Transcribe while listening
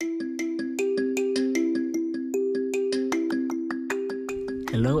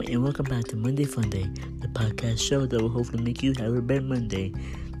Hello and welcome back to Monday Fun Day, the podcast show that will hopefully make you have a better Monday.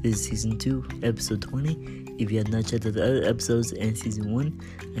 This is Season 2, Episode 20. If you have not checked out the other episodes and Season 1,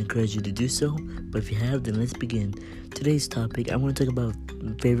 I encourage you to do so. But if you have, then let's begin. Today's topic, I want to talk about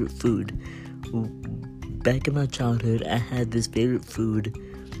favorite food. Back in my childhood, I had this favorite food.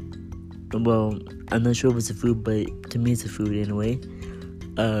 Well, I'm not sure if it's a food, but to me it's a food anyway.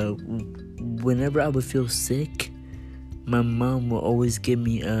 Whenever I would feel sick, my mom will always give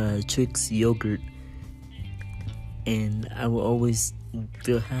me Trix yogurt, and I will always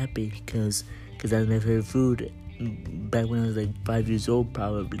feel happy because that was my favorite food back when I was like 5 years old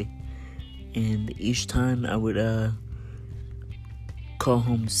probably. And each time I would call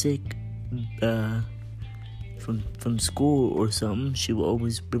home sick from school or something, she would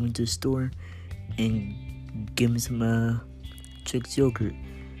always bring me to the store and give me some Trix yogurt.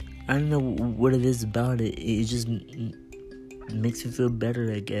 I don't know what it is about it. It just makes me feel better,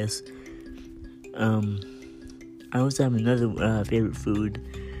 I guess. I also have another favorite food.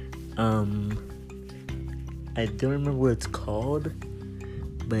 I don't remember what it's called,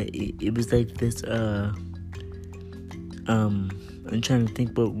 but it was like this. I'm trying to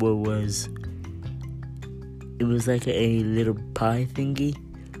think what it was. It was like a little pie thingy,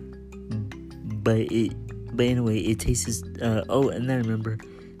 but anyway, it tastes. And I remember.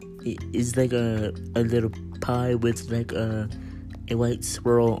 It's like a little pie with like a white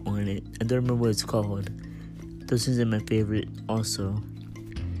swirl on it. I don't remember what it's called. Those things are my favorite also.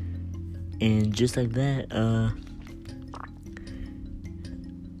 And just like that,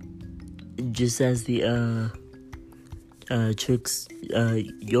 just as the Trix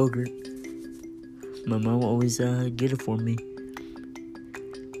yogurt, my mom will always get it for me.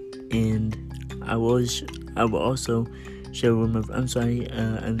 And I will also share with my. I'm sorry,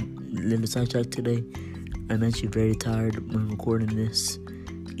 I'm a little sidetracked today. I'm actually very tired when recording this.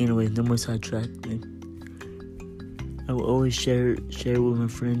 Anyway, no more sidetracking. I will always share with my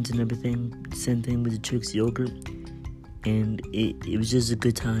friends and everything. Same thing with the Trix yogurt, and it was just a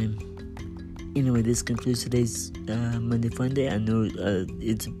good time. Anyway, this concludes today's Monday Fun Day. I know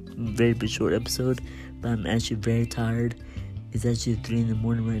it's a very short episode, but I'm actually very tired. It's actually 3 in the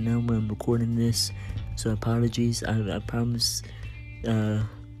morning right now when I'm recording this. So apologies. I promise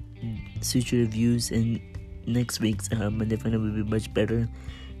future reviews and next week's Monday Fun Day will be much better.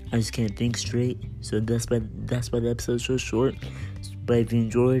 I just can't think straight. So that's why the episode's so short. But if you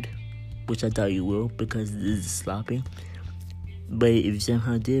enjoyed, which I doubt you will because this is sloppy, but if you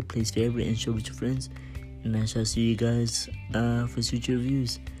somehow did, please favorite and share with your friends. And I shall see you guys for future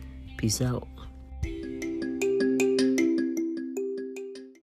reviews. Peace out.